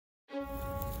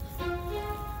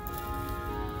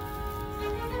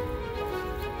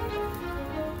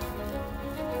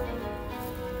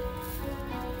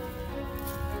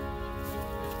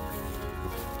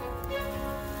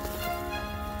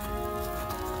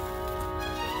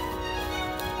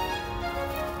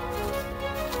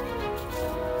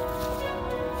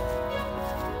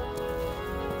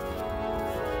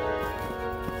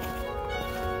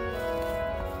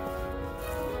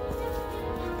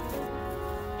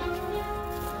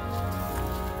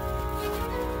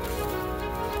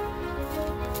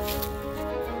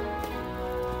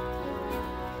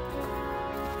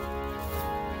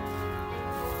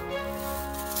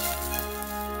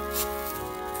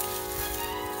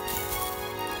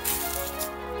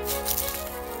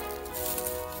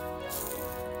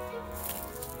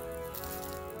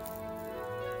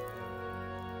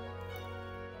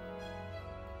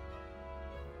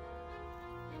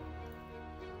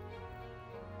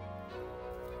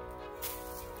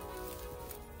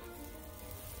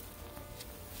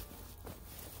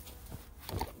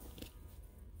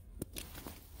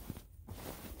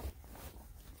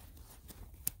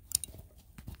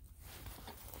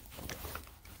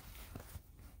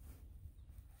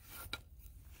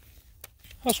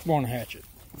Husqvarna hatchet.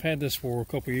 I've had this for a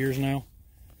couple years now.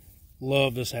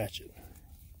 Love this hatchet.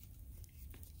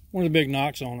 One of the big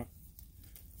knocks on it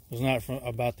was not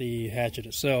about the hatchet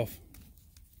itself,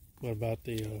 but about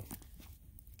the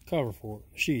cover for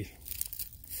it, the sheath.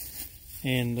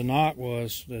 And the knock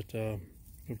was that it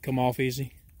would come off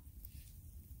easy.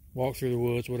 Walk through the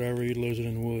woods, whatever, you'd lose it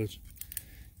in the woods.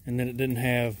 And then it didn't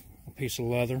have a piece of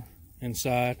leather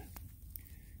inside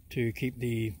to keep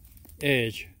the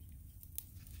edge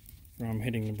from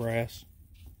hitting the brass.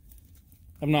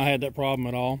 I've not had that problem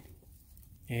at all.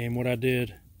 And what I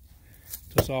did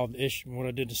to solve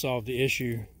the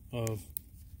issue of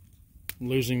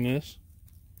losing this,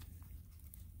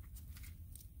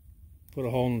 put a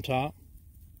hole in the top,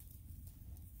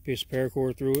 piece of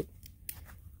paracord through it,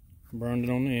 burned it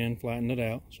on the end, flattened it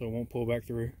out so it won't pull back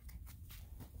through.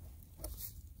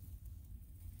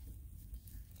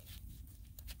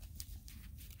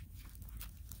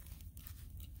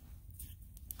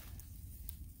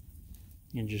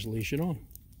 And just leash it on,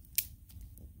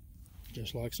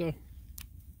 just like so.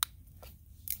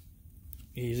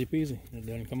 Easy peasy, it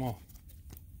doesn't come off.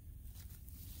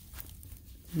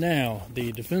 Now,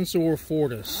 the Defensor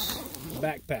Fortis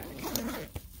backpack.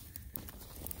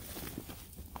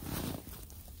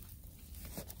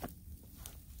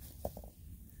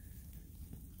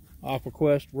 Aqua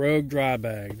Quest Rogue dry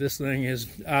bag. This thing is,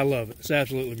 I love it. It's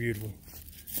absolutely beautiful.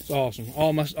 It's awesome.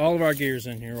 All of our gear's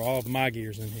in here, all of my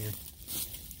gear's in here.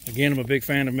 Again, I'm a big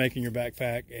fan of making your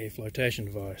backpack a flotation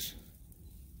device.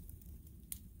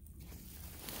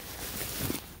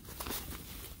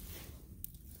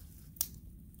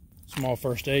 Small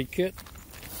first aid kit,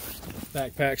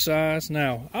 backpack size.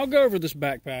 Now, I'll go over this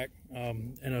backpack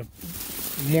in a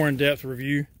more in-depth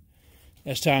review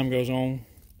as time goes on.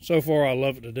 So far, I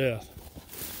love it to death.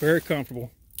 Very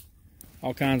comfortable.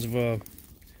 All kinds of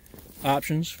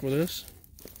options for this.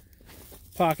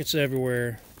 Pockets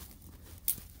everywhere.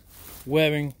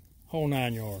 Webbing, whole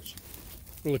 9 yards.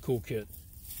 Really cool kit.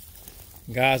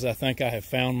 Guys, I think I have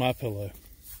found my pillow.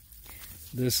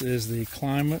 This is the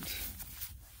Climate.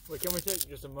 Wait, can we take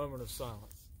just a moment of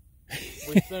silence?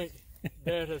 We think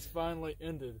Dad has finally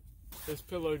ended his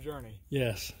pillow journey.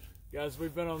 Yes. Guys,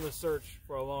 we've been on this search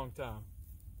for a long time.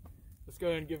 Let's go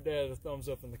ahead and give Dad a thumbs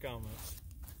up in the comments.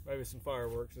 Maybe some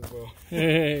fireworks as well.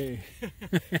 Hey.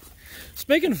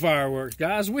 Speaking of fireworks,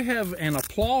 guys, we have an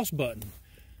applause button.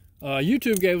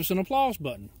 YouTube gave us an applause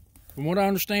button. From what I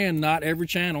understand, not every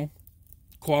channel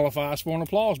qualifies for an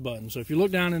applause button. So if you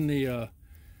look down in the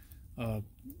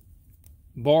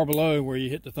bar below where you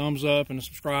hit the thumbs up and the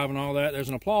subscribe and all that, there's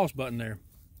an applause button there.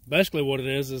 Basically what it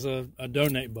is a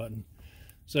donate button.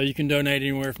 So you can donate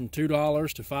anywhere from $2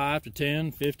 to $5 to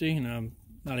 $10, $50, and I'm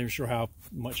not even sure how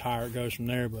much higher it goes from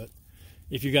there, but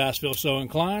if you guys feel so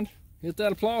inclined, hit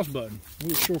that applause button. We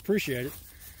would sure appreciate it.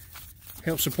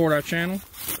 Help support our channel.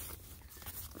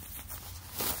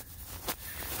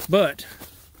 But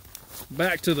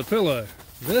back to the pillow.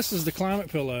 This is the Climate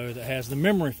pillow that has the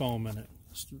memory foam in it.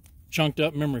 It's chunked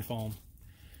up memory foam.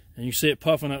 And you see it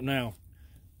puffing up now.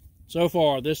 So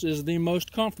far, this is the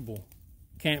most comfortable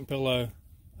camp pillow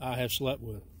I have slept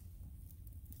with.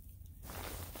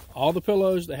 All the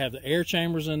pillows that have the air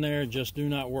chambers in there just do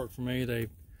not work for me.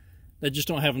 They just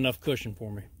don't have enough cushion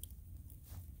for me.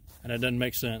 And that doesn't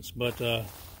make sense. But the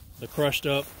crushed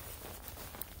up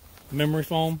memory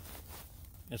foam,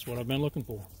 that's what I've been looking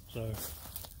for. So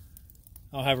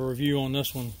I'll have a review on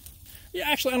this one. Yeah,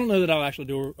 actually, I don't know that I'll actually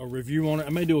do a review on it. I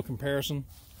may do a comparison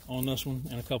on this one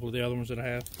and a couple of the other ones that I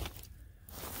have.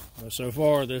 But so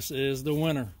far, this is the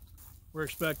winner. We're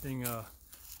expecting,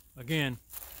 again,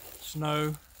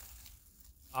 snow,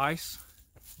 ice,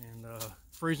 and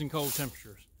freezing cold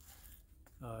temperatures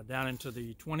down into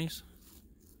the 20s.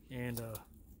 And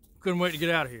couldn't wait to get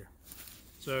out of here.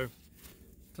 So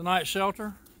tonight's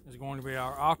shelter is going to be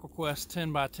our Aqua Quest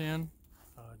 10x10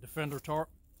 Defender tarp.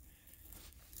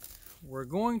 We're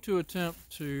going to attempt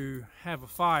to have a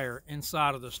fire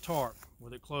inside of this tarp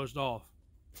with it closed off.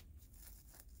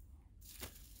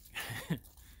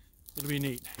 It'll be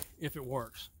neat if it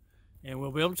works. And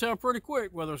we'll be able to tell pretty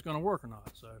quick whether it's going to work or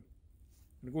not. So I'm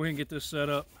going to go ahead and get this set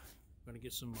up. I'm going to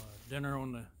get some dinner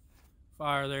on the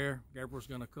fire there. Gabriel's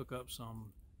going to cook up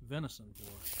some venison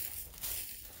for us.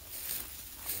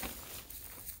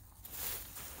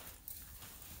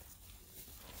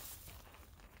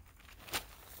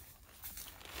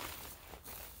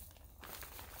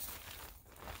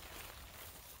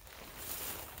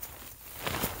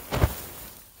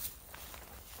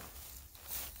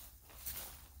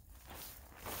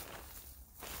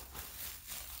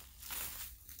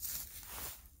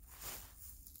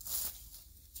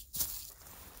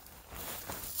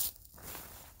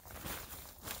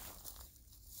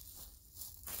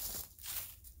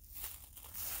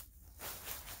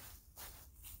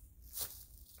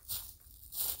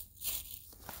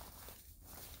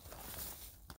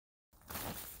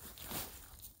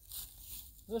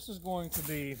 This is going to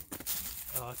be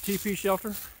a TP shelter.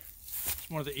 It's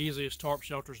one of the easiest tarp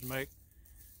shelters to make.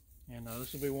 And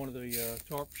this will be one of the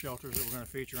tarp shelters that we're going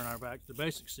to feature in our Back to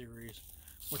Basics series,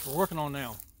 which we're working on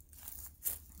now.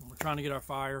 And we're trying to get our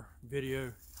fire,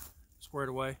 video squared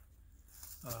away.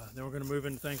 Then we're going to move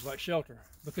into things like shelter.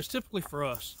 Because typically for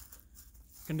us,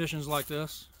 conditions like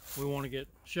this, we want to get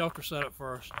shelter set up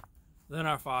first, then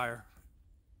our fire,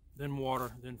 then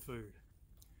water, then food.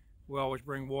 We always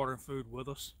bring water and food with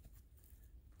us.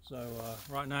 So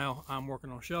right now I'm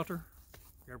working on shelter,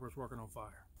 Gabriel's working on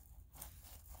fire.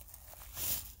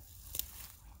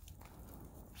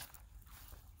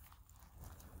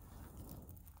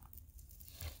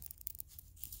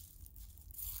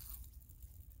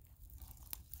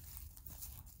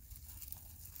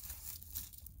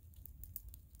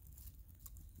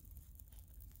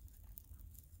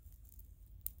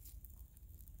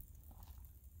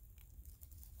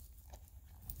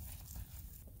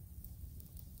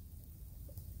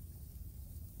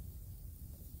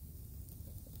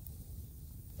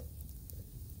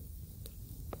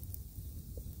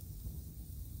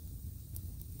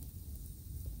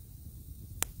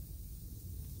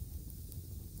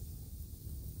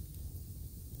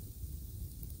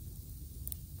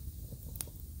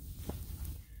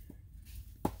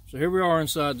 So here we are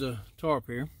inside the tarp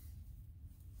here.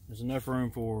 There's enough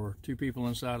room for 2 people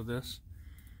inside of this.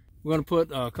 We're going to put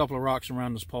a couple of rocks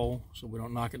around this pole so we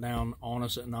don't knock it down on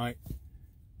us at night.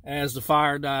 As the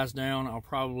fire dies down, I'll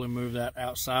probably move that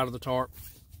outside of the tarp,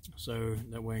 so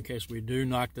that way in case we do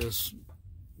knock this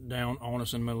down on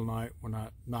us in the middle of the night, we're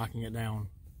not knocking it down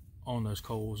on those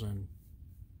coals and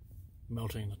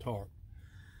melting the tarp.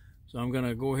 So I'm going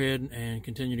to go ahead and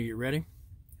continue to get ready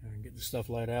and get the stuff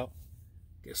laid out.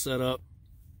 Get set up,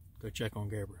 go check on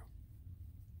Gabriel.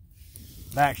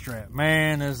 Backstrap,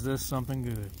 man, is this something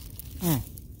good.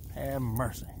 Have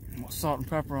mercy. Salt and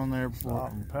pepper on there before,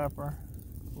 Salt and pepper.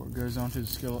 before it goes onto the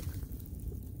skillet.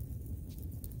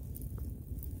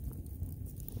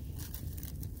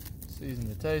 Season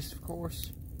to taste, of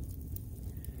course.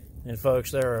 And folks,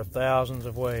 there are thousands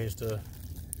of ways to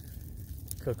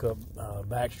cook up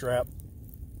backstrap.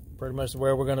 Pretty much the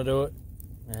way we're going to do it.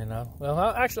 And well,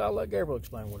 actually, I'll let Gabriel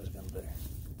explain what he's going to do.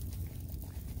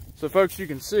 So folks, you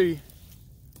can see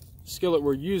the skillet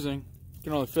we're using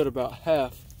can only fit about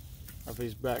half of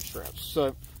these back straps.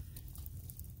 So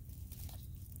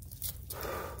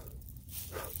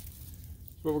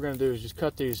what we're going to do is just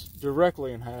cut these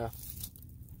directly in half.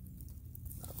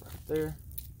 Right there.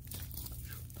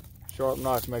 Sharp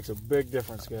knife makes a big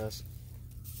difference, guys.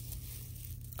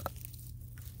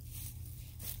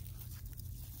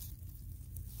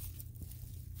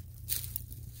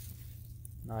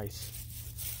 Nice.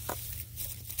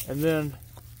 And then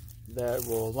that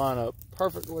will line up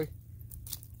perfectly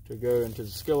to go into the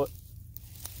skillet,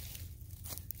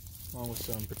 along with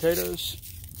some potatoes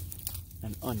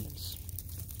and onions.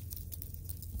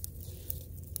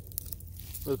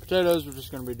 For the potatoes, we're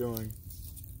just going to be doing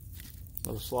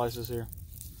little slices here,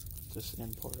 just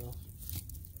end part off.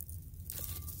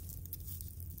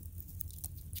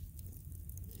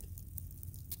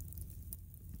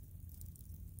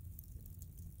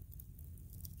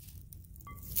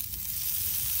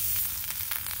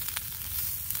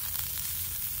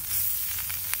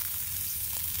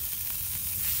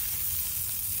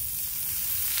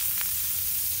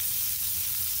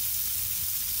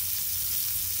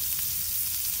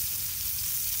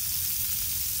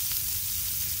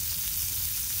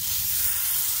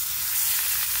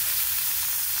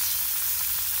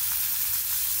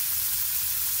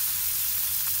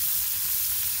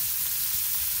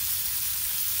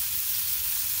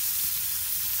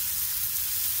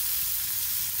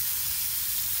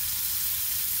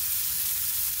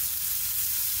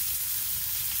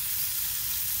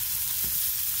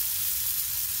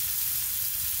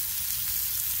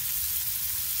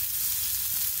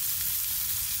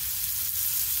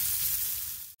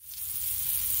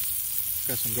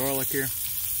 Got some garlic here.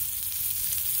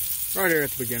 Right here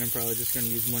at the beginning, probably just going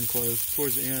to use one clove.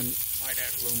 Towards the end, might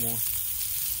add a little more.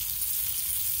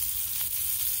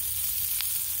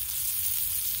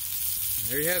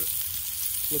 And there you have it.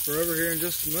 Flip her over here in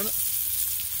just a minute.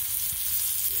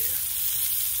 Yeah.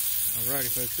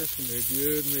 Alrighty, folks, that's going to be a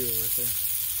good meal right there.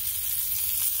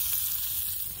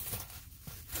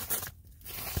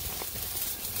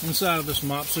 Inside of this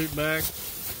mop suit bag,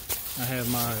 I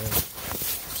have my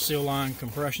seal line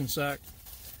compression sack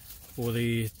for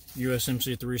the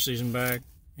USMC 3-season bag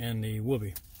and the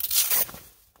whoopee.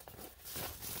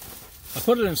 I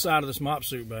put it inside of this mop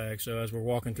suit bag so as we're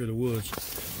walking through the woods,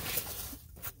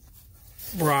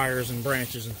 briars and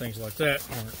branches and things like that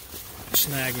aren't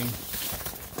snagging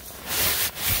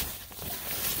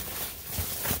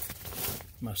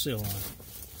my seal line.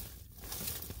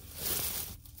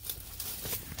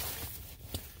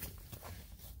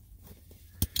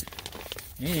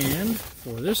 And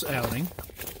for this outing,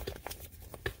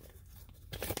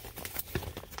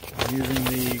 I'm using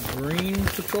the green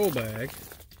patrol bag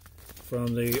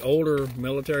from the older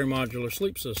military modular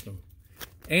sleep system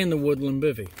and the woodland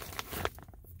bivvy.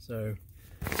 So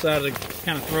decided to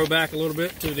kind of throw back a little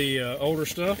bit to the older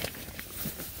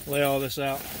stuff, lay all this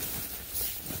out,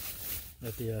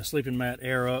 let the sleeping mat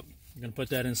air up. I'm going to put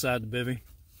that inside the bivvy,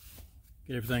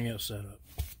 get everything else set up.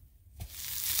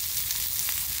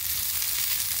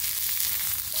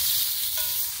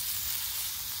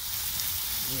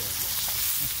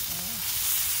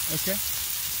 Okay.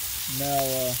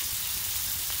 Now,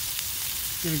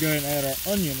 going to go ahead and add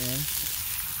our onion in.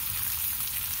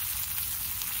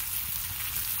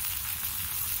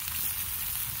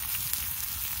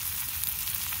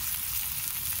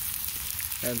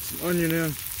 Add some onion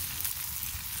in.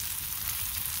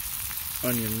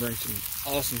 Onion brings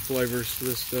some awesome flavors to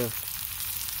this stuff.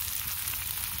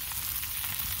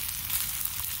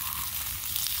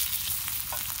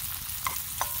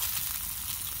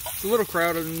 It's a little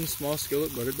crowded in the small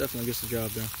skillet, but it definitely gets the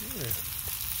job done. Yeah.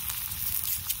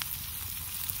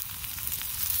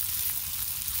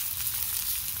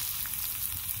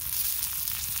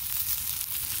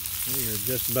 We are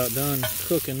just about done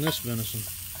cooking this venison.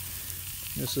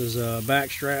 This is a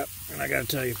backstrap, and I gotta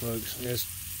tell you folks, it's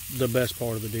the best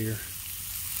part of the deer.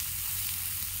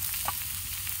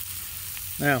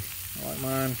 Now, I like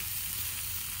mine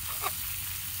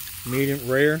medium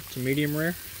rare to medium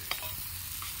rare.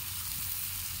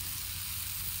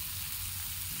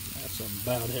 That's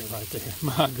about it right there.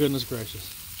 My goodness gracious.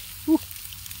 Whew.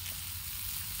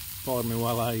 Pardon me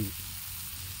while I eat.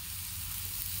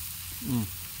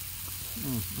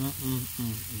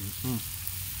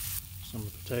 Some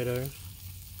potatoes.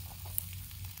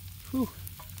 Whew.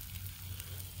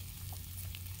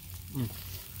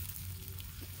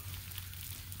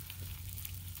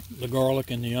 The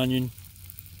garlic and the onion,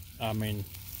 I mean,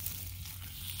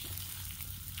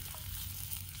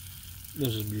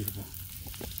 this is beautiful.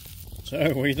 So,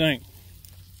 what do you think?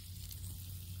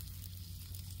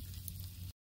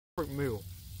 Perfect meal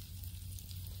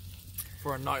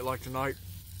for a night like tonight.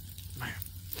 Man,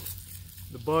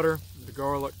 the butter, the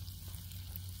garlic,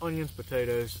 onions,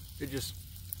 potatoes,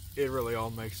 it really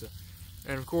all makes it.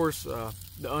 And of course, the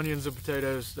onions and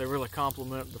potatoes, they really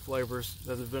complement the flavors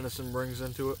that the venison brings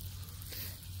into it.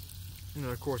 And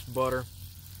then of course, butter.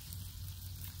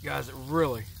 Guys, it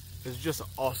really is just an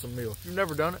awesome meal. If you've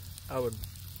never done it, I would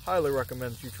highly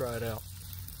recommend that you try it out.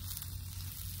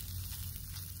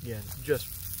 Again, just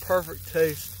perfect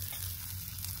taste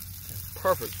and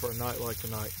perfect for a night like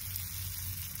tonight.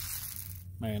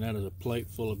 Man, that is a plate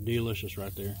full of delicious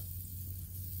right there.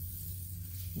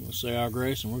 We'll say our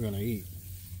grace and we're going to eat.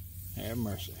 Have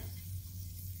mercy.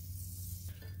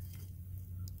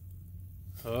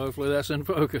 Hopefully that's in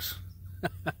focus.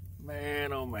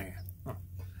 Man, oh man.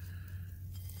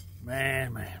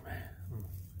 Man.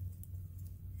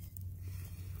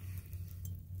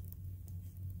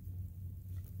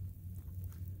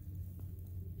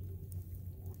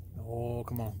 Oh,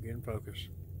 come on, get in focus.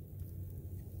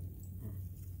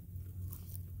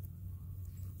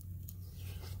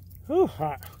 Ooh,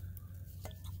 hot.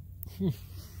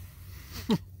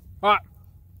 Hot.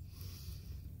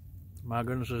 My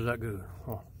goodness, is that good.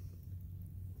 Oh.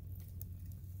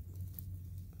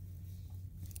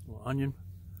 A little onion.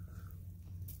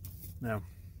 Now,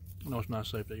 I know it's not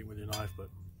safe to eat with your knife, but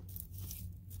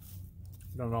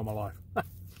I've done it all my life.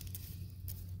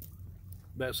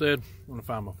 That said, I'm gonna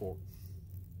find my fork.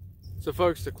 So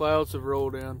folks, the clouds have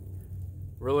rolled in.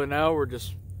 Really now we're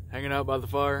just hanging out by the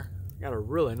fire. Got a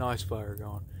really nice fire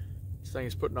going. This thing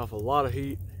is putting off a lot of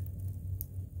heat.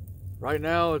 Right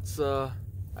now it's,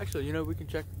 actually, you know, we can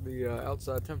check the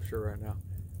outside temperature right now.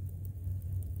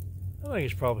 I think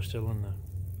it's probably still in the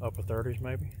upper 30s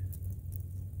maybe.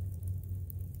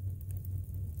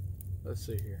 Let's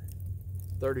see here.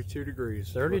 32 degrees.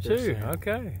 32,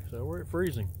 okay. So we're at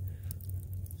freezing.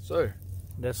 So,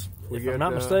 that's, if I'm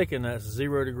not mistaken, that's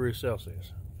 0 degrees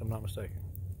Celsius, if I'm not mistaken.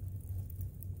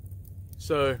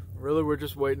 So, really we're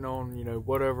just waiting on, you know,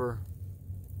 whatever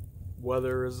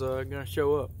weather is going to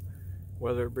show up.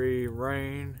 Whether it be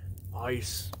rain,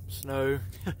 ice, snow,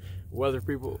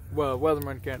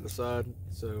 weathermen can't decide.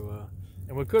 So,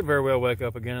 and we could very well wake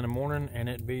up again in the morning and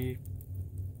it be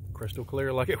crystal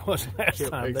clear like it was last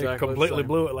time. Exactly they completely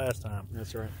blew it last time.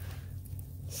 That's right.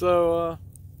 So,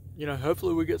 you know,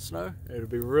 hopefully we get snow. It'll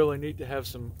be really neat to have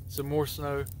some more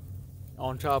snow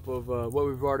on top of what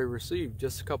we've already received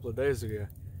just a couple of days ago.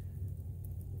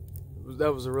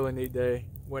 That was a really neat day.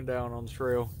 Went down on the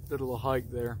trail, did a little hike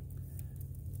there,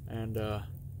 and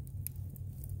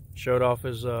showed off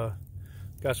his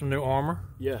got some new armor.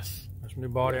 Yes, got some new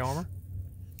body armor.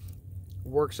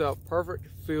 Works out perfect,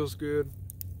 feels good,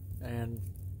 and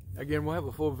again, we'll have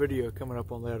a full video coming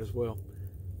up on that as well.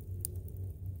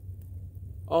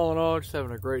 All in all, just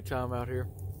having a great time out here.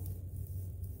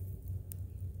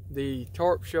 The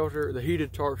tarp shelter, the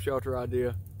heated tarp shelter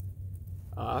idea,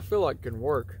 I feel like can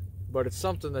work, but it's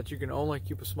something that you can only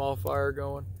keep a small fire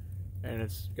going, and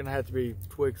it's gonna have to be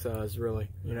twig size, really.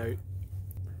 You know,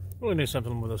 really need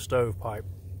something with a stove pipe.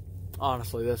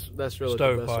 Honestly, that's really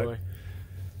stove the best pipe way.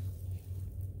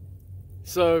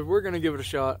 So we're gonna give it a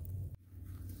shot.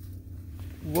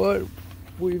 What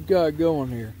we've got going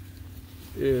here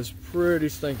is pretty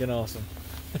stinking awesome.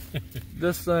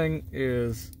 This thing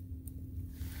is,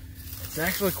 it's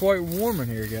actually quite warm in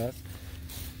here, guys.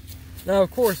 Now,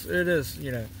 of course, it is,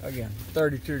 you know, again,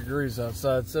 32 degrees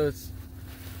outside, so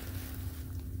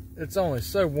it's only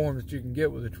so warm that you can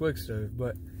get with a twig stove,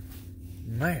 but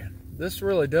man, this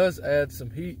really does add some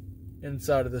heat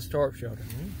inside of this tarp shelter.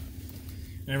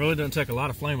 And it really doesn't take a lot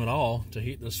of flame at all to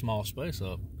heat this small space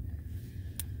up.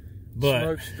 But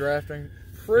smoke's drafting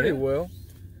pretty well,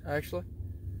 actually.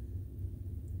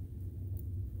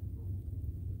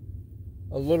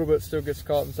 A little bit still gets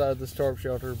caught inside this tarp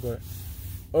shelter, but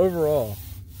overall,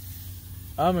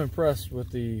 I'm impressed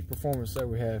with the performance that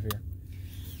we have here.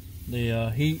 The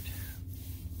heat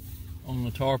on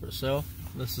the tarp itself,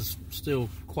 this is still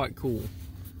quite cool.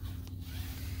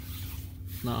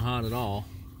 Not hot at all.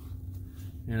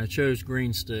 And I chose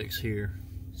green sticks here,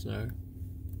 so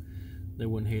they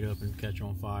wouldn't heat up and catch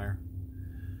on fire.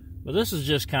 But this is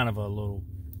just kind of a little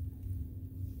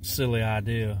silly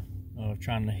idea of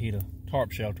trying to heat a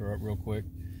tarp shelter up real quick,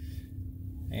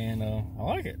 and I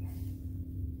like it.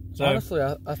 So honestly,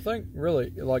 I think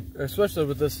really, like, especially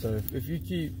with this stove, if you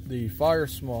keep the fire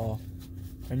small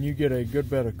and you get a good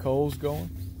bed of coals going,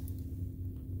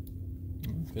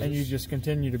 and you just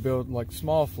continue to build like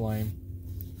small flame,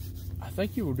 I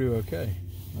think you will do okay.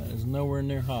 That is nowhere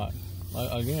near hot.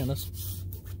 Again, that's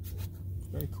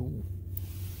very cool.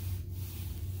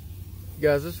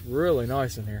 Guys, it's really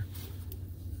nice in here.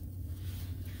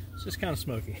 It's just kind of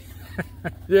smoky.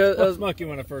 Yeah, it was smoky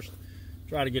when I first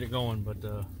tried to get it going, but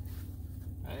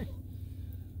hey.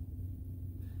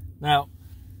 Now,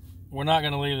 we're not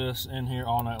going to leave this in here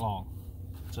all night long.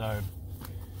 So,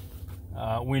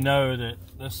 we know that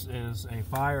this is a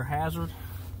fire hazard,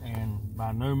 and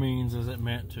by no means is it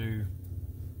meant to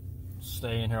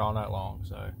stay in here all night long.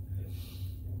 So,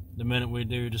 the minute we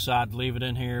do decide to leave it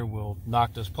in here, we'll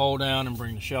knock this pole down and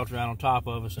bring the shelter out on top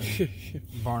of us and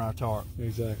burn our tarp.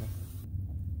 Exactly.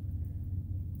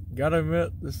 Gotta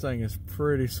admit, this thing is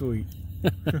pretty sweet.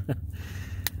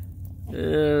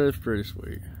 Yeah, it's pretty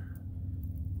sweet.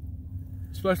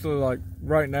 Especially like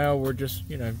right now, we're just,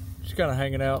 you know, just kind of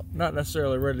hanging out. Not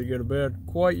necessarily ready to go to bed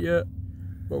quite yet,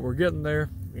 but we're getting there.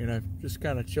 You know, just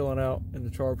kind of chilling out in the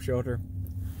tarp shelter.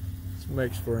 This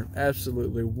makes for an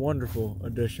absolutely wonderful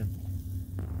addition.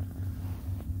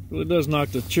 Really does knock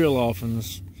the chill off in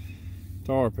this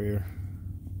tarp here.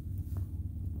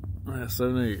 That's so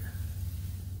neat.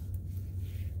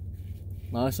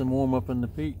 Nice and warm up in the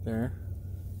peak there.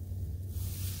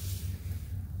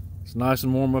 It's nice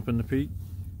and warm up in the peak.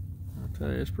 I'll tell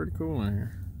you, it's pretty cool in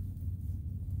here.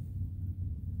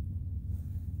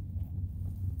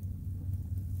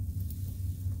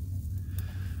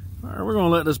 All right, we're gonna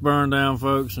let this burn down,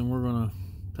 folks, and we're gonna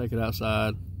take it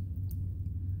outside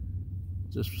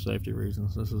just for safety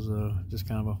reasons. This is just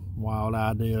kind of a wild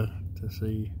idea to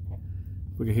see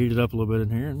if we can heat it up a little bit in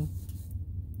here, and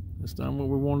it's done what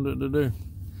we wanted it to do.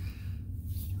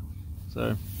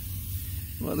 So,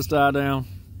 let this die down.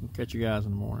 We'll catch you guys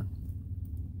in the morning.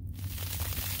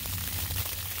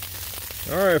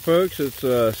 All right, folks, it's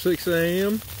 6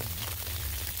 a.m.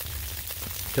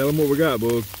 Tell them what we got,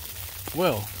 bud.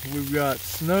 Well, we've got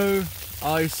snow,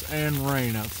 ice, and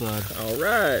rain outside. All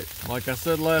right. Like I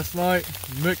said last night,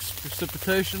 mixed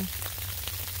precipitation,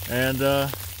 and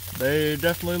they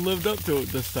definitely lived up to it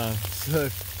this time. So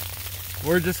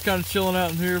we're just kind of chilling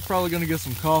out in here. Probably going to get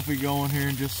some coffee going here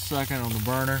in just a second on the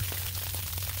burner.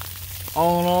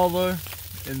 All in all, though,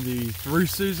 in the 3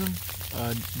 season,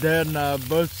 Dad and I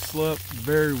both slept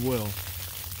very well.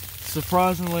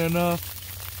 Surprisingly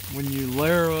enough, when you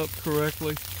layer up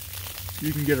correctly,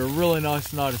 you can get a really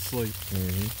nice night of sleep.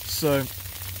 So,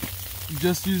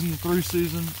 just using the 3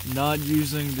 season, not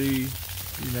using the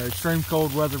you know, extreme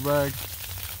cold weather bag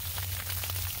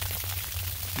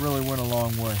really went a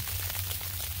long way.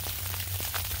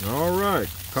 All right,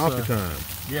 coffee time.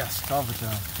 Yes, coffee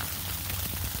time.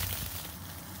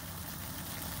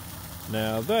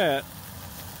 Now that,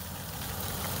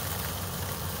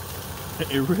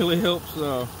 it really helps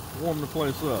warm the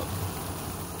place up.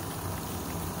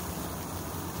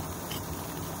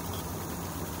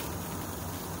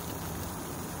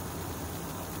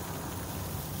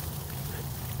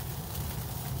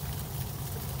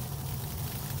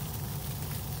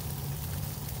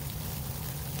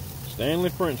 Stanley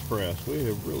French press. We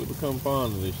have really become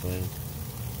fond of these things.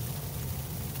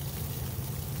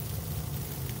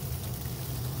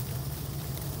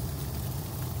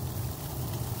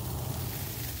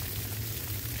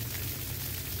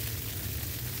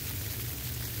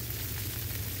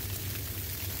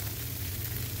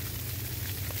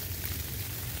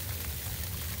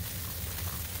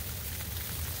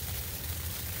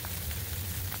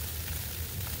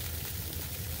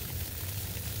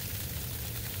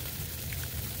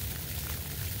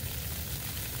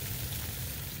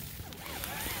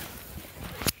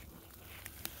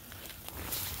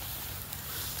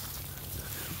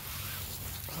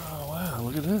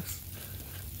 Look at this.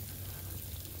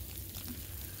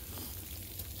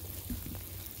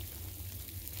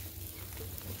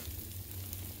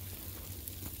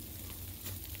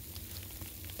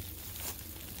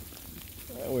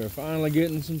 Well, we're finally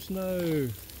getting some snow.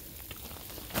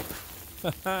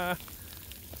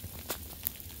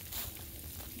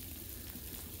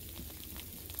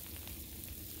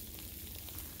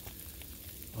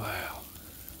 Wow.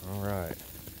 All right.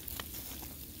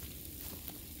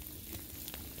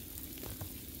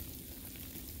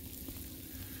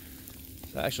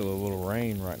 It's actually a little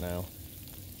rain right now.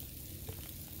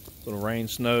 Little rain,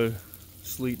 snow,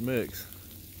 sleet mix.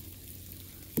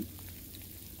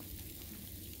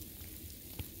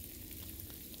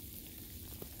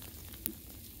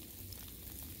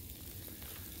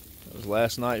 That was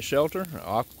last night's shelter, an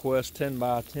Aqua Quest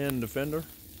 10x10 Defender.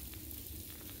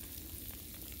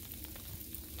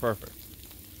 Perfect.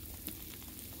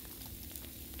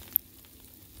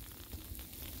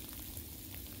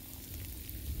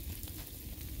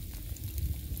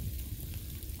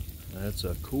 It's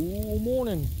a cool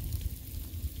morning.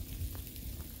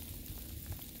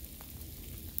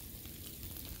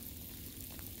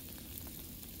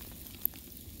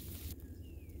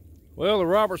 Well, the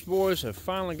Roberts boys have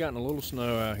finally gotten a little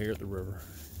snow out here at the river.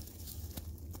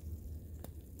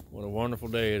 What a wonderful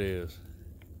day it is.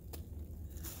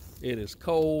 It is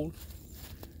cold.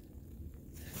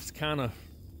 It's kind of,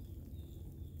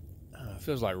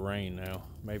 feels like rain now,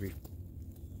 maybe.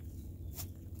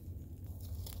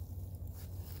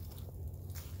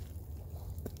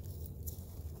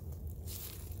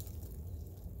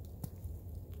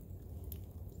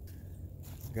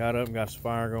 Got up and got some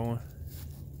fire going.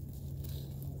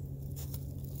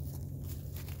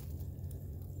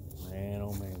 Man,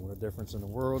 oh man, what a difference in the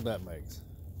world that makes.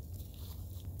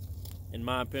 In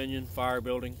my opinion, fire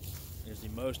building is the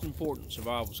most important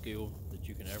survival skill that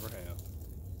you can ever have.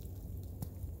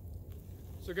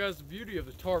 So guys, the beauty of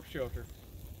the tarp shelter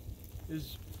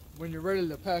is when you're ready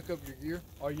to pack up your gear,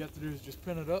 all you have to do is just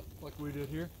pin it up like we did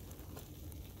here.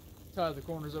 Tie the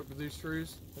corners up to these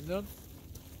trees, and then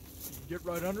you can get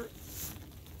right under it,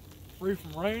 free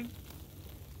from rain,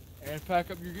 and pack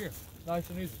up your gear. Nice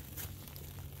and easy.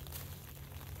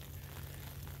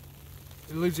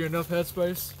 It leaves you enough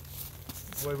headspace,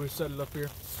 the way we set it up here.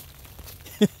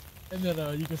 And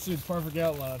then you can see the perfect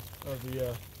outline of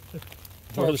the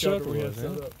tarp shelter we have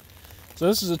set up. So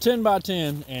this is a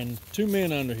 10x10 and 2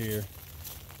 men under here.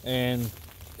 And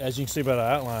as you can see by the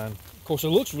outline, of course it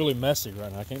looks really messy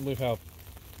right now. I can't believe how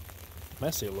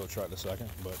messy it looks right this second,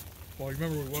 but well, you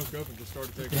remember we woke up and just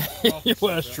started taking off.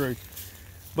 Well, that's true.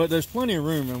 But there's plenty of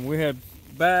room, and we have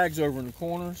bags over in the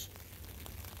corners,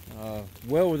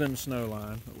 well within the snow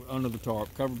line, under the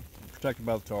tarp, covered, protected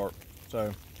by the tarp.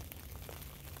 So,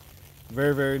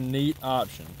 very, very neat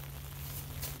option.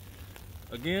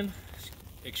 Again,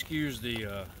 excuse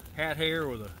the hat hair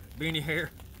or the beanie hair,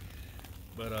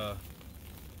 but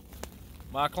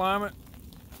my climate,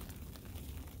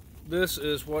 this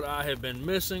is what I have been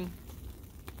missing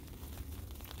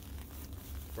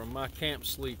from my camp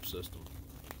sleep system.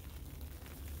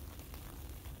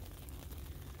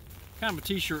 Kind of a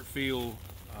t-shirt feel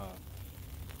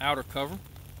outer cover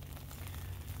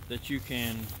that you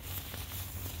can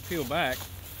peel back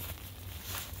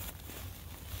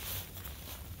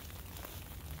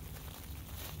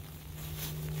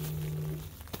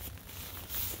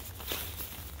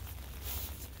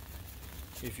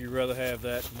if you'd rather have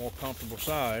that more comfortable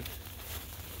side,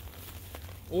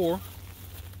 or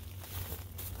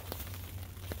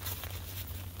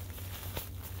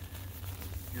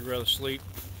you'd rather sleep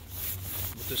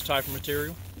with this type of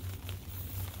material.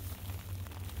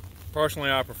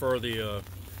 Personally, I prefer the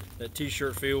that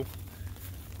t-shirt feel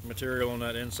material on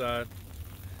that inside.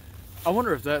 I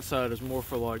wonder if that side is more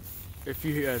for like if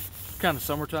you had kind of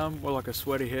summertime or like a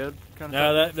sweaty head kind of.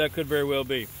 Now that could very well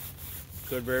be.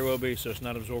 Could very well be, so it's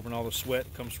not absorbing all the sweat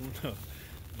that comes from the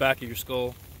back of your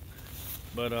skull.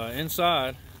 But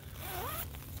inside,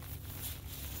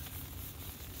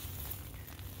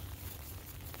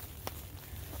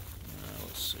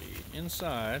 let's see,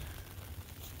 inside,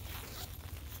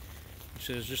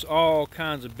 there's just all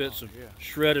kinds of bits of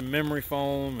shredded memory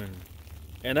foam,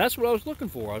 and that's what I was looking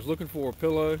for. I was looking for a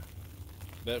pillow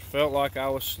that felt like I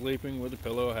was sleeping with a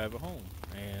pillow I have at home,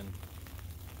 and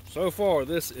so far,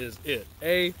 this is it.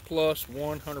 A plus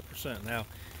 100%. Now,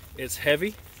 it's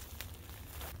heavy,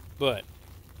 but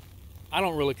I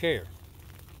don't really care.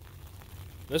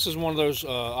 This is one of those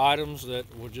items that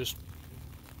will just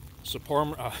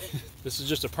support. This is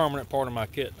just a permanent part of my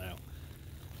kit now.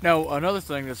 Now, another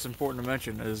thing that's important to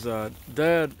mention is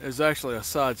Dad is actually a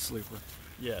side sleeper.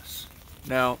 Yes.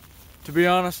 Now, to be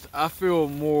honest, I feel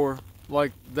more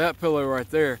like that pillow right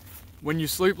there. When you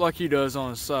sleep like he does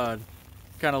on his side,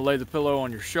 kind of lay the pillow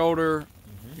on your shoulder,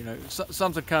 you know,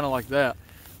 something kind of like that.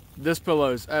 This pillow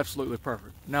is absolutely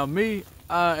perfect. Now me,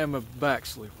 I am a back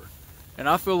sleeper, and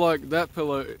I feel like that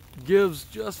pillow gives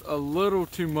just a little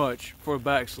too much for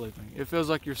back sleeping. It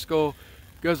feels like your skull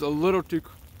goes a little too.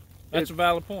 That's a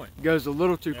valid point. Goes a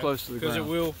little too close to the ground.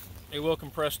 Because it will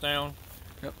compress down.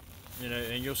 Yep. You know,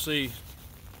 and you'll see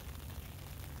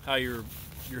how your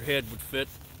head would fit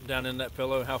down in that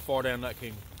pillow, how far down that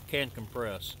can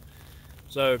compress.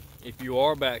 So if you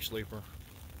are a back sleeper,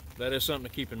 that is something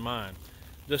to keep in mind.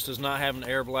 This does not have an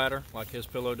air bladder like his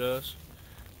pillow does.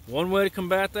 One way to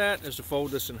combat that is to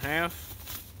fold this in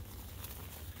half.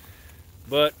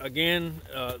 But again,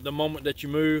 the moment that you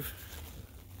move,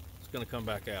 it's going to come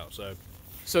back out.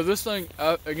 So this thing,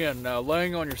 again, now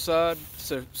laying on your side,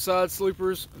 so side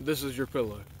sleepers, this is your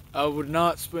pillow. I would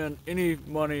not spend any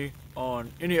money on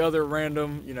any other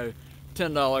random, you know,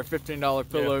 $10, $15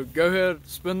 pillow. Yeah. Go ahead,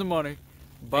 spend the money.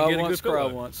 Buy once, cry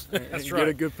once, and That's right. Get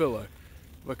a good pillow,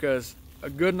 because a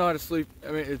good night of sleep,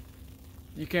 I mean,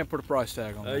 you can't put a price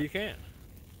tag on that. You can't.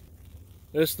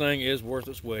 This thing is worth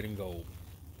its weight in gold.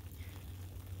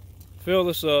 Fill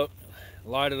this up,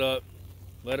 light it up,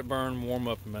 let it burn, warm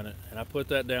up a minute, and I put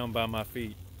that down by my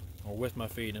feet, or with my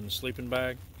feet in the sleeping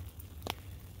bag,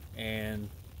 and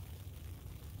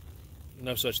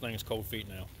no such thing as cold feet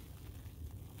now.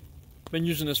 Been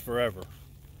using this forever.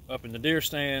 Up in the deer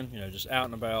stand, you know, just out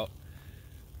and about.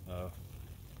 I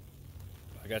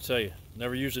gotta tell you,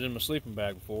 never used it in my sleeping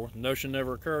bag before. The notion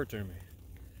never occurred to me.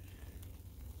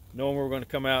 Knowing we were going to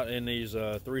come out in these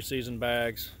 3-season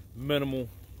bags, minimal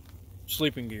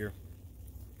sleeping gear,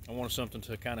 I wanted something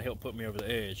to kind of help put me over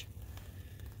the edge.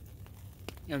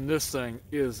 And this thing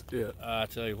is it. I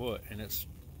tell you what, and it's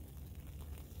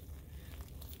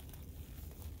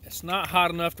not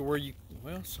hot enough to where you,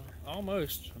 well,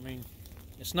 almost. I mean,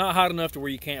 it's not hot enough to where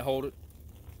you can't hold it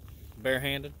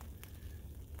barehanded,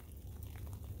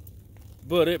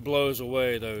 but it blows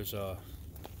away those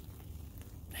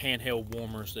handheld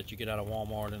warmers that you get out of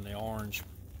Walmart in the orange,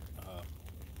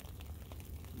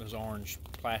 those orange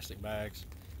plastic bags.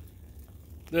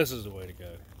 This is the way to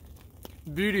go.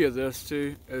 Beauty of this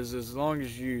too is as long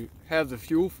as you have the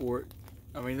fuel for it,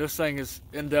 I mean, this thing is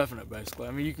indefinite basically.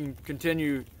 I mean, you can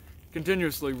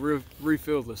continuously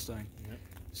refill this thing. Yep.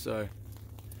 So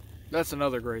that's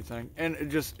another great thing, and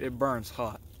it burns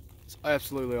hot. It's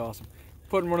absolutely awesome.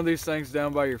 Putting one of these things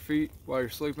down by your feet while you're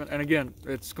sleeping, and again,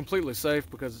 it's completely safe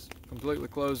because it's completely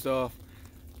closed off.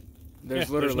 There's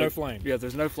no flame. Yeah,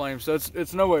 there's no flame, so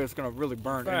it's no way it's going to really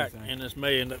burn anything. And this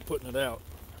may end up putting it out.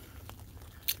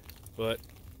 But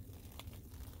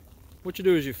what you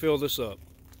do is you fill this up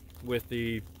with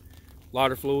the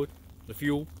lighter fluid, the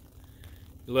fuel.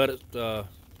 You let it, the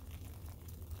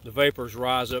vapors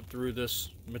rise up through this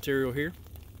material here.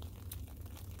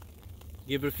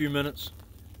 Give it a few minutes,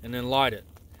 and then light it.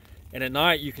 And at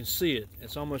night you can see it.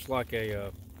 It's almost like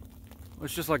a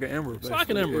it's just like an ember. It's like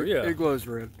an ember, yeah. It glows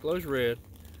red. Glows red,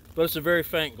 but it's a very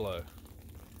faint glow.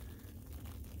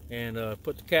 And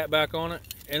put the cap back on it,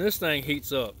 and this thing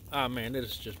heats up. Ah, man, it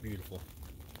is just beautiful.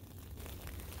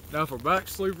 Now for back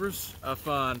sleepers, I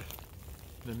find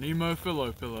the Nemo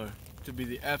Pillow to be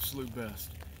the absolute best.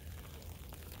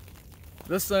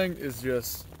 This thing is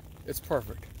just, it's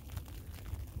perfect.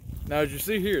 Now, as you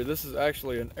see here, this is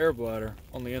actually an air bladder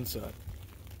on the inside.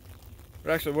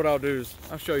 But actually, what I'll do is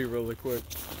I'll show you really quick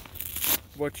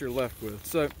what you're left with.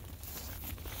 So,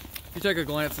 if you take a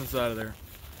glance inside of there,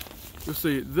 you'll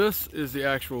see this is the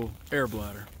actual air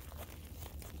bladder.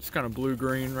 It's kind of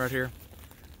blue-green right here.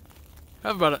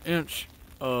 Have about 1 inch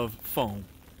of foam.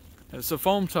 And it's a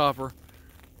foam topper,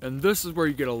 and this is where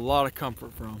you get a lot of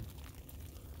comfort from.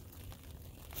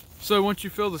 So once you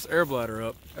fill this air bladder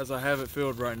up, as I have it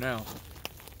filled right now,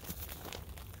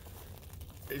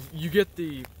 you get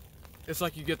the, it's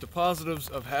like you get the positives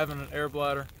of having an air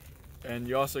bladder, and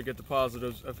you also get the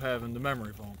positives of having the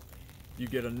memory foam. You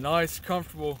get a nice,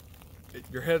 comfortable,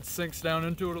 your head sinks down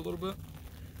into it a little bit,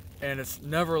 and it's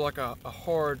never like a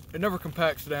hard, it never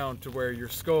compacts down to where your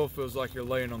skull feels like you're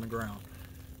laying on the ground,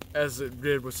 as it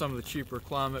did with some of the cheaper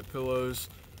climate pillows.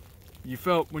 You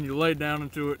felt when you laid down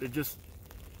into it,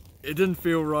 it didn't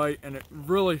feel right, and it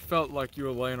really felt like you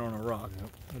were laying on a rock. Yep,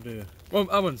 I did. Well,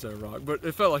 I wouldn't say a rock, but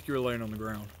it felt like you were laying on the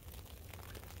ground.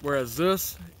 Whereas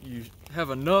this, you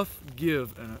have enough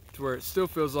give in it to where it still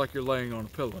feels like you're laying on a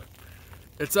pillow.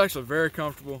 It's actually very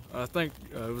comfortable. I think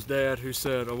it was Dad who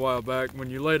said a while back,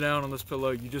 when you lay down on this pillow,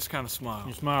 you just kind of smile.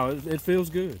 You smile, it feels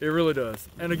good. It really does.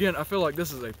 And again, I feel like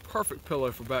this is a perfect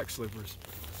pillow for back sleepers.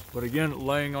 But again,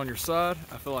 laying on your side,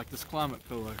 I feel like this climate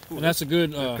pillow. Ooh, And that's a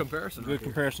good comparison. Good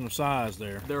comparison of size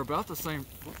there. They're about the same.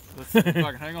 Let's see if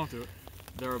I can hang on to it.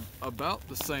 They're about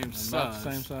the same size. About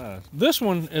the same size. This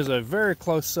one is a very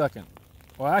close second.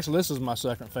 Well, actually, this is my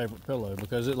second favorite pillow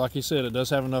because it, like you said, it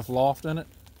does have enough loft in it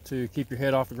to keep your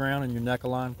head off the ground and your neck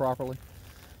aligned properly.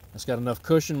 It's got enough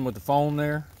cushion with the foam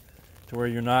there to where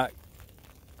you're not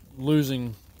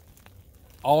losing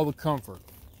all the comfort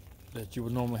that you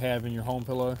would normally have in your home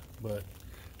pillow. But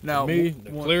Now, me, the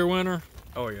clear winter,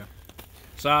 oh yeah,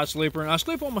 side sleeper, and I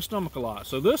sleep on my stomach a lot,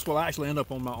 so this will actually end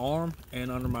up on my arm and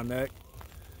under my neck.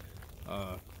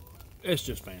 It's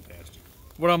just fantastic.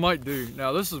 what I might do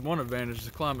now, this is one advantage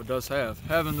the climate does have,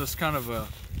 having this kind of a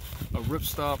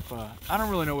ripstop. I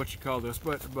don't really know what you call this,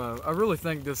 but I really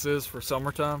think this is for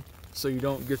summertime, so you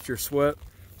don't get your sweat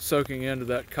soaking into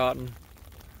that cotton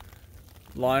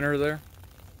liner there.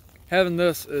 Having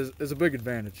this is a big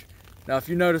advantage. Now, if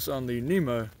you notice on the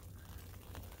Nemo,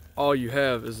 all you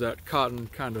have is that cotton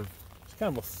kind of. It's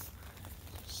kind of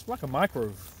it's like a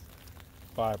micro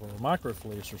fiber, or micro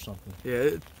fleece or something.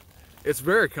 Yeah, it's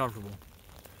very comfortable,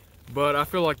 but I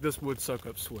feel like this would soak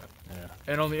up sweat. Yeah.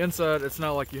 And on the inside, it's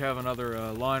not like you have another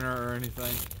liner or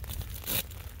anything.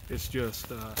 It's just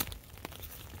that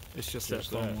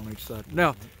foam on each side.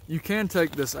 Now, you can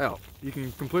take this out. You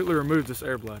can completely remove this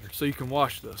air bladder, so you can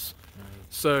wash this.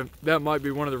 So that might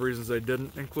be one of the reasons they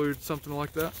didn't include something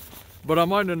like that. But I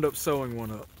might end up sewing one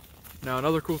up. Now,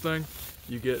 another cool thing,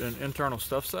 you get an internal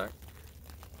stuff sack.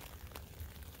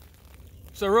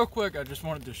 So real quick, I just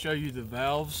wanted to show you the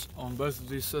valves on both of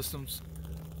these systems.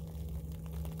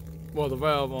 Well, the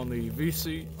valve on the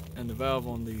V-seat and the valve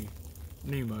on the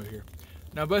Nemo here.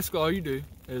 Now, basically all you do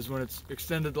is when it's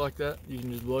extended like that, you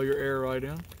can just blow your air right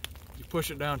in. You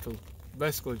push it down to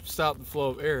basically stop the flow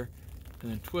of air, and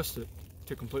then twist it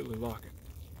to completely lock it.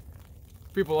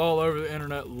 People all over the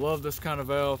internet love this kind of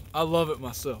valve. I love it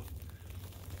myself.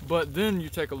 But then you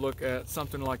take a look at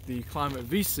something like the Climate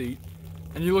V-seat,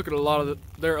 and you look at a lot of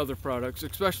their other products,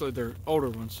 especially their older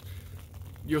ones,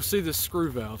 you'll see this screw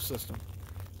valve system.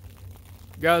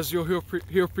 Guys, you'll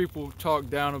hear people talk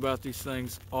down about these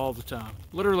things all the time.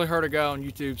 Literally heard a guy on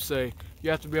YouTube say you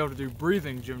have to be able to do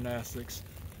breathing gymnastics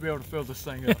to be able to fill this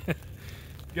thing up.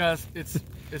 Guys, it's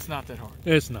not that hard.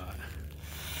 It's not.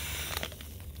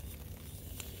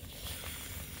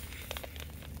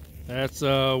 That's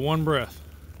one breath.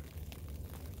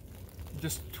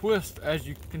 Just twist as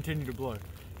you continue to blow.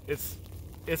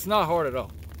 It's not hard at all.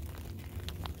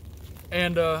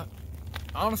 And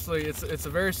honestly, it's a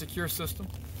very secure system.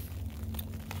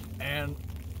 And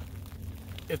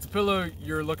if the pillow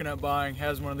you're looking at buying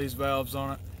has one of these valves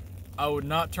on it, I would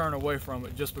not turn away from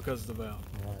it just because of the valve.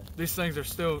 Right. These things are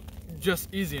still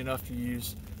just easy enough to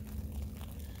use.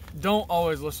 Don't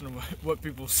always listen to what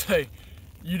people say.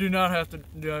 You do not have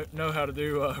to know how to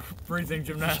do breathing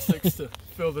gymnastics to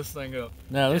fill this thing up.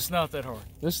 Now, it's not that hard.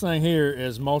 This thing here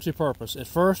is multi-purpose. At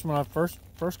first, when I first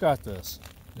got this,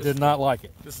 did not like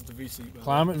it. This is the V-seat.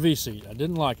 Climate V-seat. I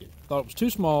didn't like it. Thought it was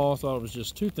too small. Thought it was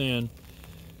just too thin.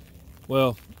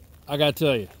 Well, I gotta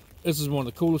tell you, this is one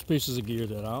of the coolest pieces of gear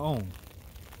that I own.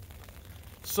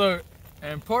 So,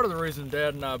 and part of the reason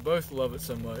Dad and I both love it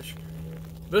so much,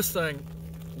 this thing,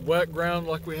 wet ground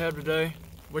like we have today,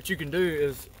 what you can do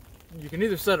is you can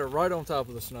either set it right on top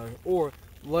of the snow or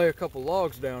lay a couple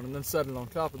logs down and then set it on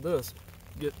top of this.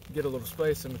 get a little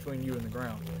space in between you and the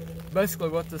ground. Basically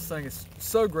what this thing is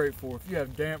so great for, if you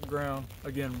have damp ground,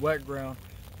 again wet ground,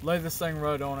 lay this thing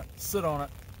right on it, sit on it,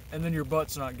 and then your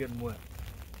butt's not getting wet.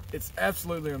 It's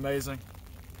absolutely amazing.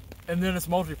 And then it's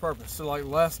multi-purpose. So like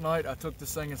last night I took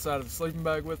this thing inside of the sleeping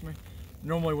bag with me.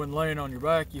 Normally when laying on your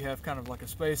back you have kind of like a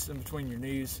space in between your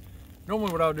knees.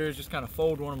 Normally what I'll do is just kind of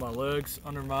fold one of my legs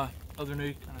under my other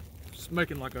knee, kind of just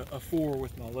making like a 4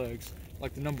 with my legs,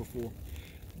 like the number 4.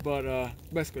 But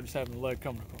basically just having the leg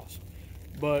coming across.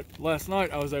 But last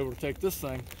night I was able to take this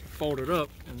thing, fold it up,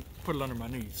 and put it under my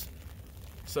knees.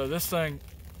 So this thing,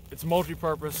 it's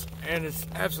multi-purpose and it's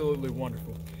absolutely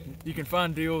wonderful. You can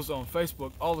find deals on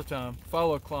Facebook all the time.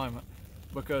 Follow Climate,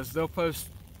 because they'll post,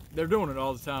 they're doing it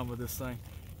all the time with this thing.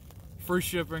 Free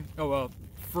shipping, oh well,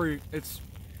 free,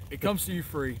 it comes to you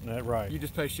free. That's right. You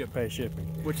just pay shipping. Pay shipping.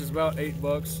 Which is about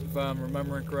 $8 if I'm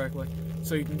remembering correctly.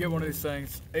 So you can get one of these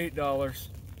things, $8.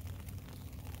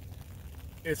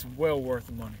 It's well worth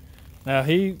the money. Now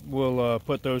he will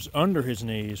put those under his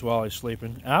knees while he's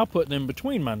sleeping. I'll put them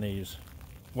between my knees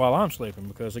while I'm sleeping,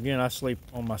 because again I sleep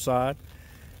on my side.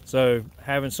 So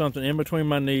having something in between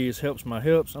my knees helps my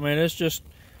hips. I mean, it's just,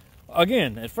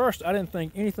 again, at first I didn't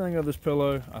think anything of this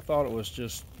pillow. I thought it was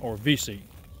just, or V-seat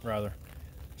rather.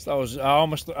 So I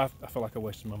feel like I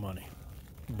wasted my money.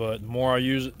 But the more I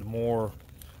use it, the more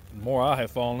I have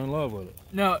fallen in love with it.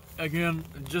 Now, again,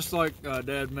 just like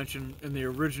Dad mentioned in the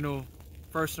original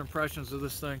first impressions of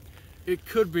this thing, it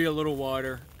could be a little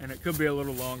wider and it could be a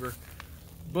little longer.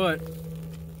 But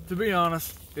to be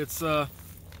honest, it's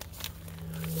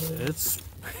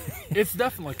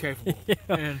definitely capable. Yeah.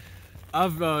 And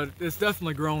it's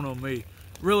definitely grown on me.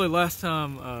 Really, last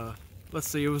time, let's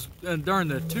see, it was during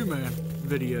the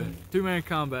two-man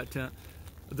combat tent,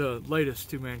 the latest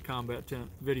two-man combat tent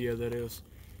video that is,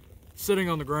 sitting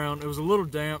on the ground. It was a little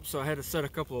damp, so I had to set a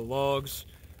couple of logs,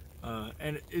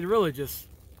 and it really just,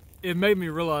 it made me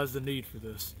realize the need for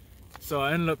this. So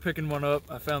I ended up picking one up.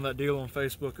 I found that deal on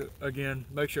Facebook. Again,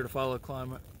 make sure to follow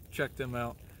Climate, check them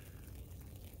out.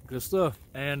 Good stuff.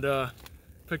 And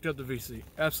picked up the VC.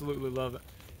 Absolutely love it.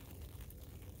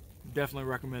 Definitely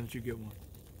recommend that you get one.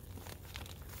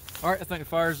 All right, I think the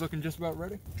fire is looking just about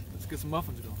ready. Let's get some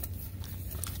muffins going.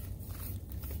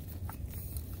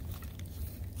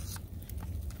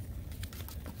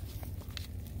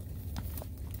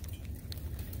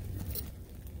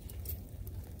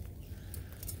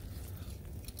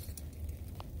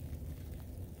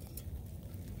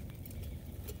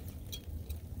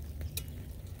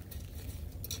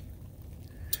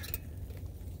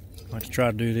 I like to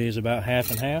try to do these about half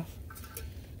and half.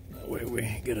 That way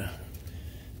we get a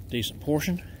decent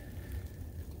portion.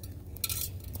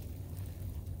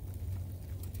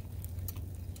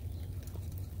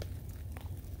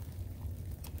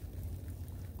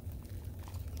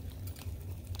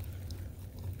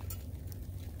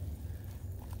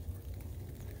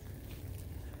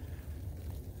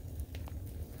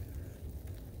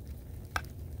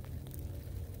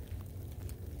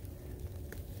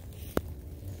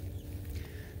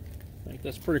 I think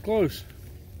that's pretty close.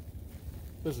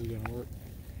 This is gonna work,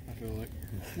 I feel like.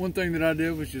 One thing that I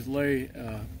did was just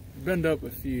bend up a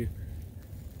few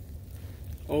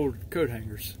old coat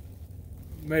hangers.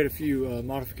 Made a few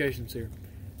modifications here.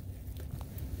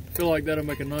 Feel like that'll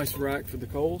make a nice rack for the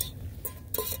coals.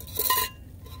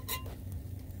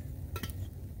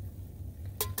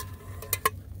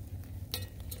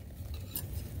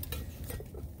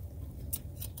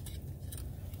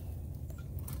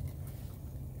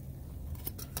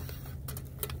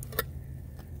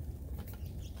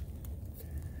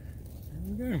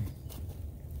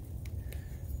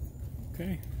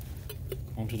 Okay,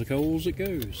 onto the coals it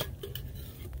goes.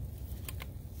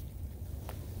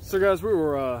 So guys, we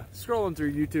were scrolling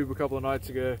through YouTube a couple of nights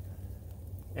ago,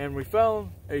 and we found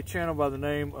a channel by the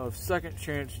name of Second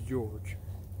Chance George.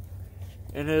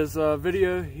 In his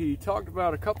video, he talked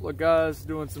about a couple of guys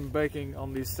doing some baking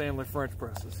on these Stanley French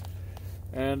presses.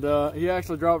 And he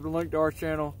actually dropped a link to our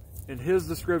channel in his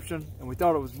description, and we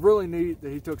thought it was really neat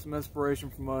that he took some inspiration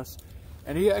from us.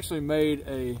 And he actually made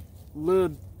a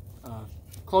lid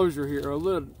closure here, or a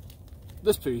lid,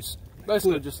 this piece,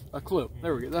 basically just a clip.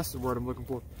 There we go, that's the word I'm looking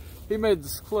for. He made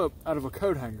this clip out of a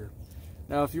coat hanger.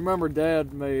 Now, if you remember,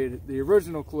 Dad made the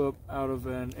original clip out of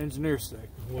an engineer stick,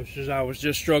 Which is, I was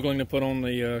just struggling to put on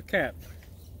the cap.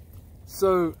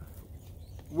 So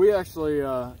we actually,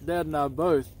 Dad and I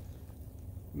both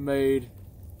made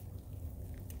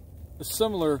a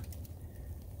similar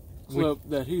clip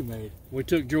that he made. We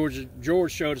took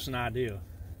George showed us an idea.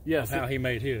 Yes, of how he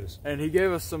made his. And he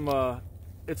gave us some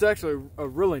it's actually a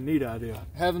really neat idea.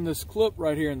 Having this clip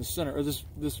right here in the center, or this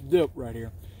dip right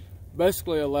here,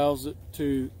 basically allows it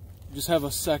to just have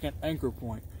a second anchor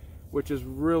point, which is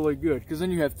really good, because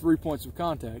then you have 3 points of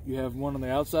contact. You have one on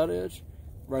the outside edge,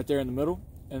 right there in the middle,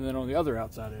 and then on the other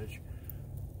outside edge.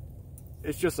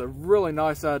 It's just a really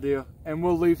nice idea, and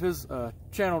we'll leave his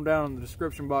channel down in the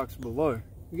description box below.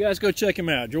 You guys go check him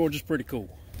out. George is pretty cool.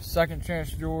 Second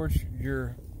Chance George,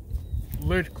 your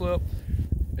lid clip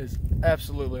is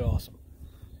absolutely awesome.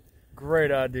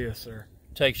 Great idea, sir.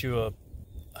 Takes you a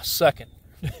second,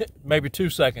 maybe 2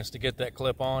 seconds to get that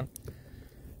clip on.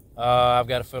 I've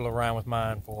got to fiddle around with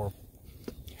mine for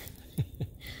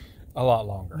a lot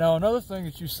longer. Now, another thing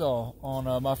that you saw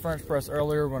on my French press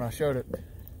earlier when I showed it,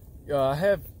 I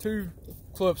have 2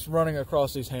 clips running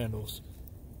across these handles.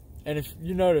 And if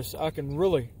you notice, I can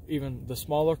really, even the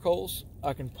smaller coals,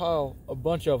 I can pile a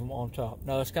bunch of them on top.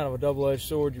 Now, that's kind of a double-edged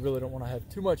sword. You really don't want to have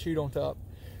too much heat on top,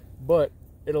 but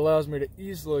it allows me to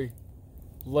easily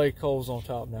lay coals on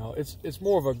top now. It's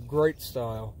more of a grate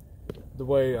style, the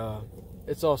way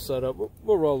it's all set up.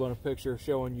 We'll roll in a picture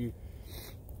showing you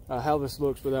how this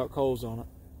looks without coals on it,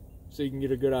 so you can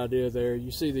get a good idea there.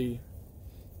 You see the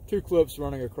 2 clips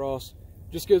running across.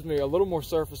 Just gives me a little more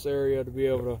surface area to be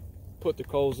able to put the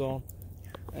coals on.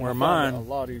 Where mine, a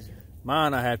lot easier.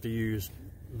 Mine, I have to use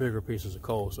bigger pieces of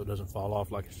coal so it doesn't fall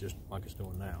off like it's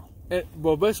doing now.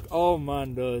 Well, basically all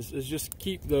mine does is just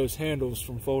keep those handles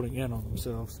from folding in on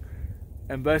themselves,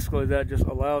 and basically that just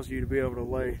allows you to be able to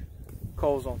lay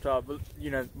coals on top. But you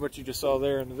know what you just saw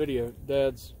there in the video,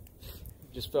 Dad's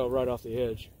just fell right off the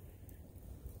edge.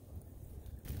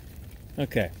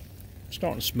 Okay, I'm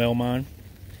starting to smell mine.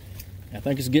 I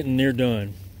think it's getting near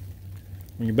done.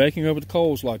 When you're baking over the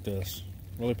coals like this,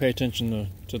 really pay attention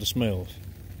to the smells,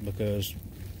 because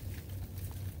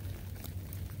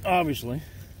obviously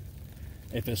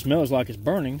if it smells like it's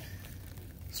burning,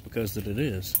 it's because that it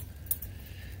is.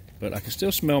 But I can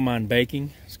still smell mine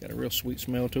baking. It's got a real sweet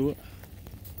smell to it.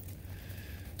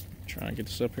 Try and get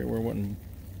this up here where it won't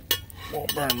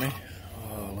burn me.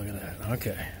 Oh, look at that.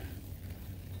 Okay.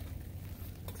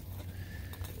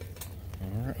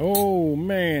 All right. Oh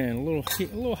man, a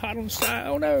little hot on the side.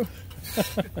 Oh no.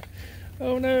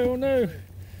 Oh no, oh no.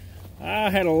 I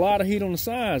had a lot of heat on the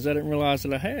sides I didn't realize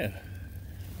that I had.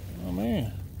 Oh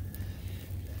man.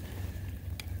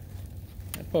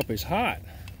 That puppy's hot.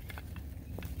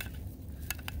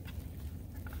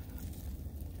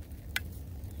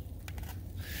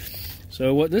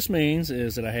 So what this means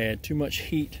is that I had too much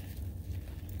heat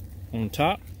on the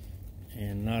top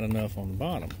and not enough on the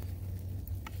bottom.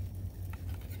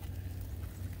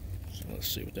 So let's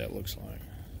see what that looks like.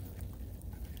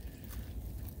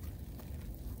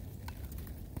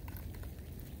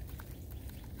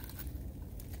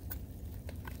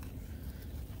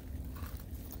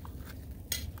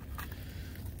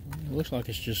 It looks like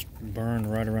it's just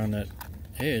burned right around that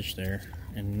edge there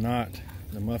and not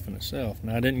the muffin itself.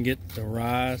 Now I didn't get the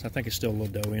rise. I think it's still a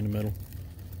little doughy in the middle.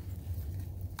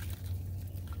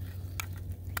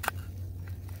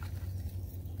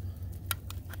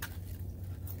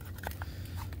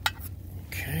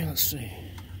 Okay, let's see.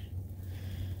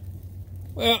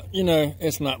 Well, you know,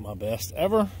 it's not my best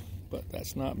ever, but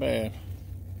that's not bad.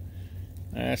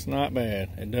 That's not bad.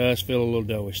 It does feel a little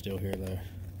doughy still here though.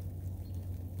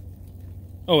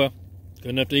 Oh well, good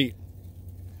enough to eat.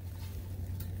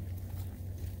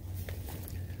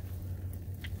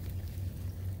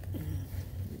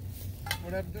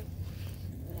 What happened to it?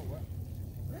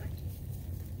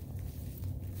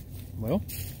 Well,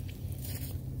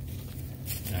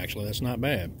 actually that's not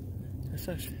bad. That's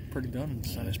actually pretty done.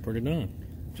 That's pretty done.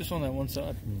 Just on that one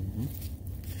side. Mm-hmm.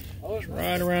 It's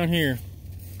right around here.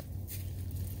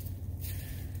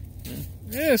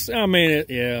 Yes, I mean,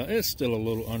 yeah, it's still a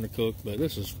little undercooked, but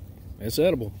it's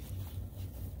edible.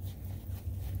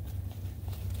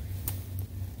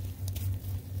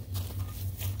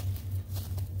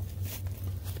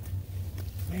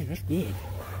 Man, that's good.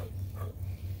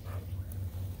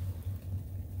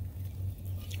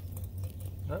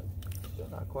 No,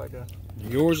 not quite done.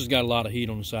 Yours has got a lot of heat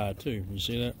on the side too. You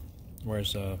see that? Where it's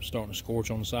starting to scorch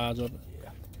on the sides of it? Yeah.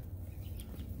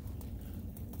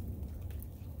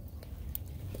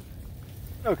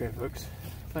 Okay, folks.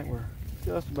 I think we're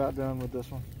just about done with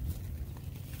this one.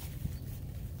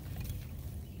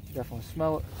 Definitely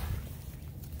smell it.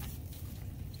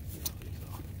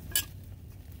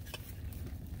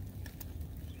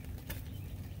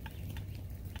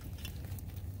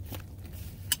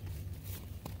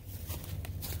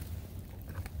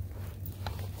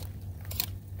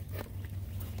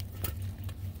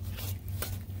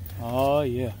 Oh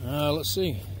yeah. Let's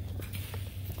see.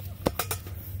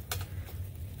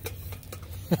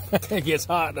 It gets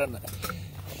hot, doesn't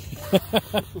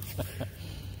it?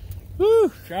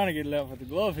 Woo! Trying to get it out with the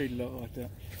glove heated up like that.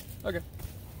 Okay.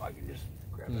 I can just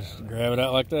grab it out. Grab it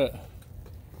out like that.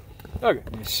 Okay.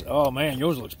 Oh man,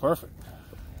 yours looks perfect.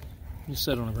 You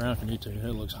sit on the ground if you need to.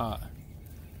 It looks hot.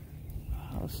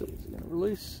 Let's see. Is it going to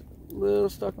release a little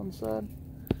stuck on the side?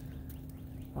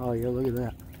 Oh yeah, look at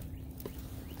that.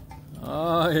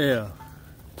 Oh yeah.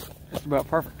 That's about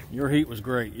perfect. Your heat was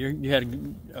great. You had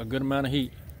a good amount of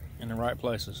heat in the right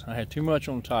places. I had too much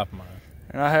on the top of mine.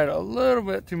 And I had a little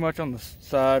bit too much on the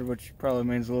side, which probably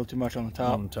means a little too much on the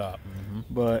top. On the top.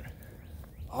 But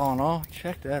all in all,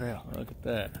 check that out. Look at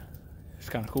that. It's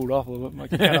kind of cooled off a little bit.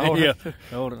 Make it kind of hold Yeah, it.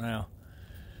 hold it now.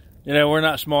 You know, we're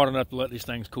not smart enough to let these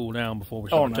things cool down before we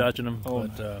start touching them.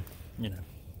 But, you know,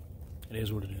 it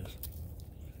is what it is.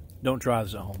 Don't try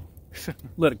this at home.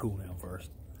 Let it cool down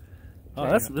first. Oh,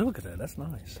 look at that. That's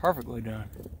nice. Perfectly done.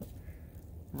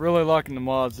 Really liking the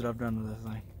mods that I've done to this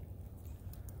thing.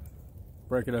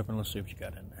 Break it up and let's see what you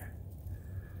got in there.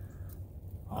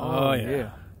 Oh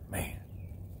yeah. Man.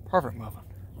 Perfect muffin.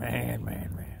 Man.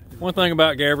 One thing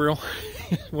about Gabriel,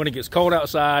 when it gets cold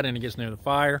outside and he gets near the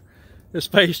fire, his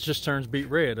face just turns beet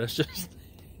red. That's just...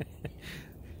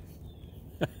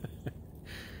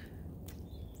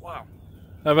 Wow.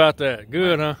 How about that?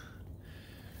 Good, huh?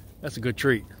 That's a good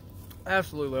treat.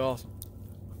 Absolutely awesome.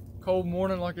 Cold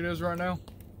morning like it is right now.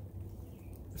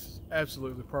 This is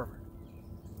absolutely perfect.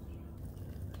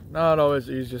 Not always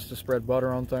easy just to spread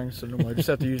butter on things, so normally you just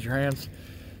have to use your hands.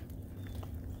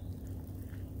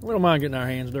 We don't mind getting our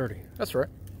hands dirty. That's right.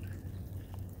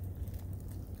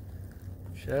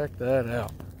 Check that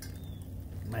out.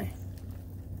 Man.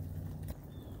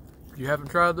 If you haven't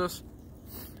tried this,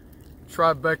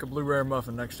 try bake a blueberry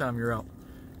muffin next time you're out.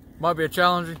 Might be a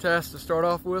challenging task to start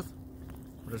off with,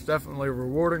 but it's definitely a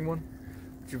rewarding one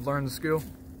if you've learned the skill.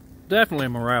 Definitely a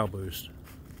morale boost.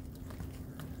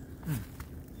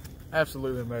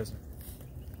 Absolutely amazing.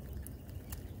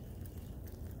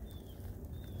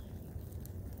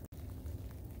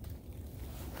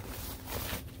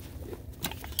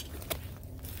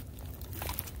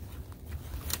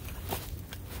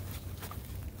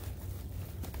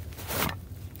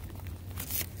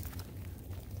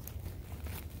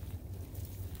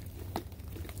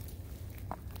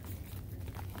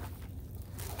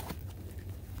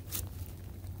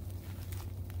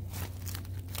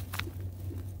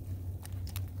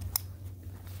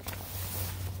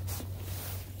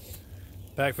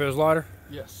 Pack feels lighter?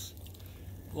 Yes.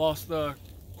 Lost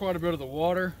quite a bit of the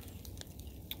water.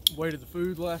 Weighted the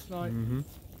food last night.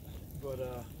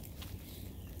 But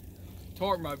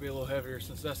tarp might be a little heavier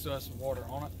since that still has some water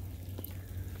on it.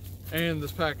 And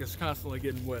this pack is constantly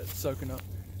getting wet, soaking up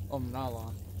on the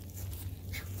nylon.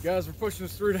 Guys, we're pushing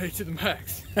this 3-day to the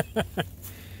max.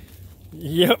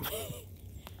 Yep.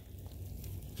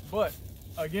 But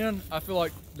again, I feel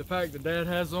like the pack that Dad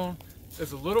has on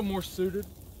is a little more suited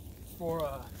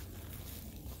for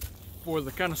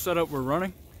the kind of setup we're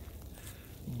running.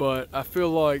 But I feel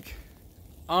like,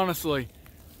 honestly,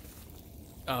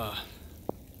 you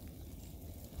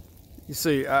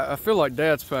see, I feel like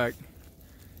Dad's pack,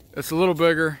 it's a little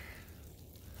bigger,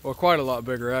 well, quite a lot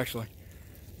bigger actually.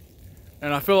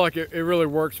 And I feel like it really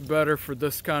works better for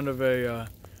this kind of a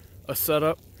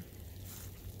setup.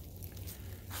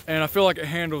 And I feel like it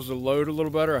handles the load a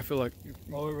little better. I feel like it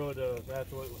really does,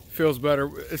 absolutely. Feels better.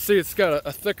 See, it's got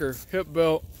a thicker hip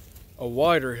belt, a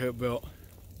wider hip belt,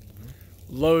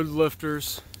 load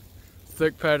lifters,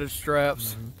 thick padded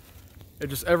straps. It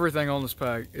just, everything on this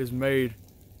pack is made.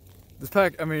 This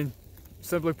pack, I mean,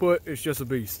 simply put, it's just a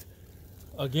beast.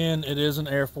 Again, it is an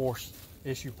Air Force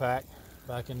issue pack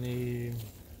back in the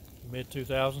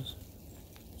mid-2000s.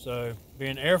 So,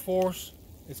 being Air Force,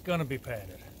 it's going to be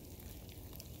padded.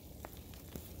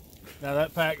 Now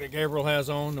that pack that Gabriel has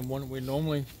on, the one we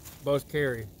normally both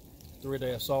carry,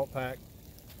 3-day assault pack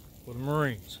for the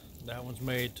Marines. That one's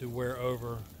made to wear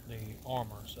over the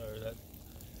armor, so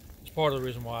that's part of the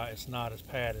reason why it's not as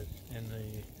padded in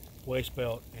the waist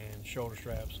belt and shoulder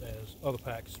straps as other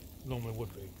packs normally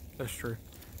would be. That's true.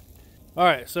 All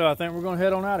right, so I think we're going to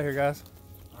head on out of here, guys.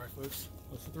 All right, folks,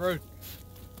 let's hit the road.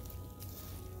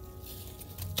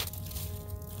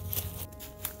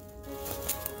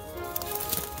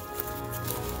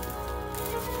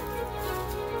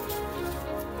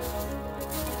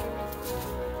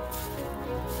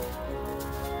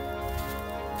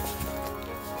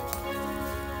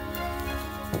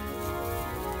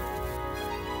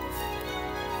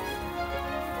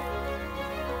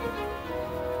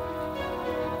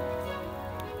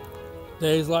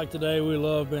 Days like today, we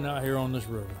love being out here on this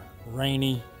river.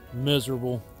 Rainy,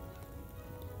 miserable.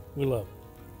 We love it.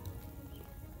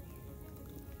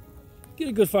 get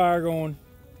a good fire going,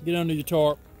 get under your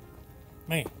tarp.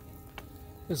 Man,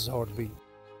 this is hard to beat.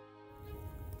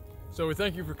 So we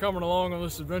thank you for coming along on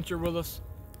this adventure with us.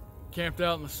 Camped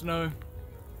out in the snow.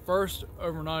 First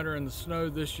overnighter in the snow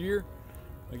this year.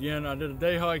 Again, I did a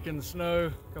day hike in the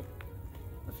snow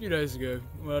a few days ago,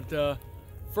 but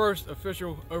first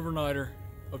official overnighter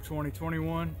of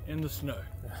 2021 in the snow.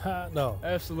 No.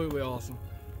 Absolutely awesome.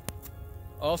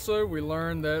 Also, we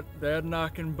learned that Dad and I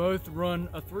can both run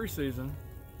a 3-season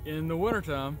in the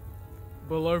wintertime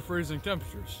below freezing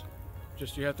temperatures.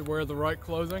 Just you have to wear the right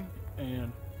clothing,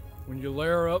 and when you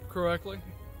layer up correctly,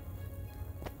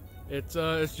 it's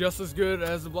just as good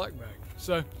as the black bag.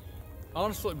 So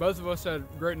honestly, both of us had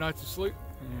great nights of sleep,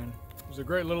 and it was a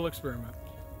great little experiment.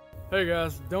 Hey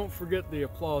guys, don't forget the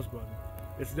applause button.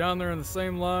 It's down there in the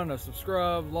same line as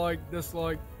subscribe, like,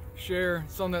 dislike, share.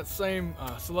 It's on that same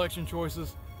selection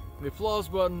choices. The applause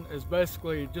button is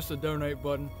basically just a donate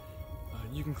button.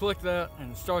 You can click that,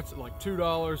 and it starts at like $2,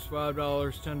 $5,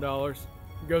 $10.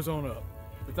 It goes on up.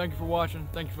 But thank you for watching.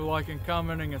 Thank you for liking,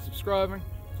 commenting, and subscribing.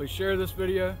 Please share this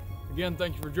video. Again,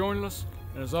 thank you for joining us.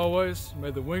 And as always,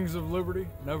 may the wings of liberty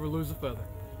never lose a feather.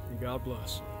 And God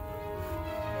bless.